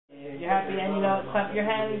you're happy and you know it, clap your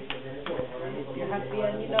hands. If you're happy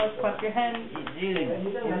and you know it, clap your hands. If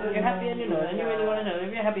you're happy and you know it, and you really want to know it,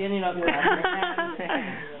 if you're happy and you know it, clap your hands.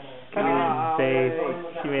 If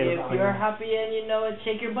you're happy and you know it,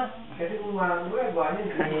 shake your butt. If you're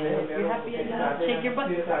happy and you know it, shake your butt.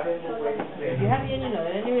 If you're happy and you know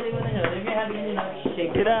it, and you really want to know it, if you're happy and you know it, shake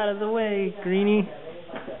your butt. Get out of the way, Greenie.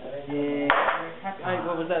 Yeah. Alright,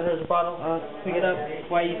 what was that? There's a bottle. Pick it up.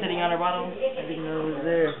 Why are you sitting on our bottle? I didn't know it was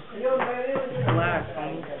there. Relax,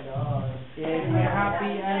 homie. If you're happy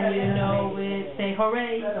and you know it, say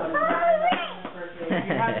hooray. If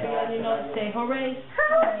you're happy and you know it, say hooray.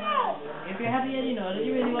 If you're happy and you know it,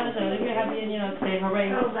 you really want to know it. If you're happy and you know it, say hooray.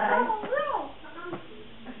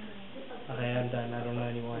 Okay, I'm done. I don't know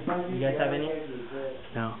anymore. You guys have any?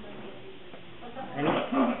 No. Any?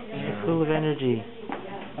 She's full of energy.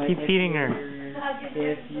 Keep feeding her.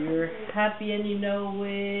 If you're happy and you know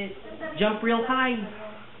it, jump real high.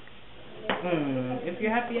 If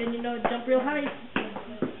you're happy and you know it, jump real high.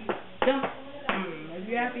 Jump. If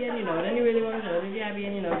you're happy and you know it, and you really want to know it, if you're happy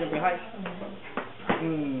and you know it, jump real high.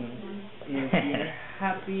 If you're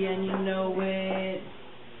happy and you know it,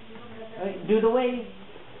 do the wave.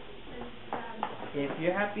 If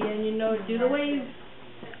you're happy and you know it, do the wave.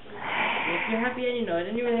 If you're happy and you know it,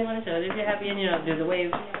 and you really want to know it, if you're happy and you know it, do the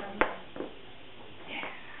wave.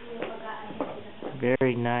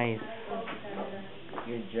 Very nice.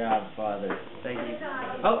 Good job, Father. Thank you.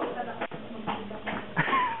 Oh!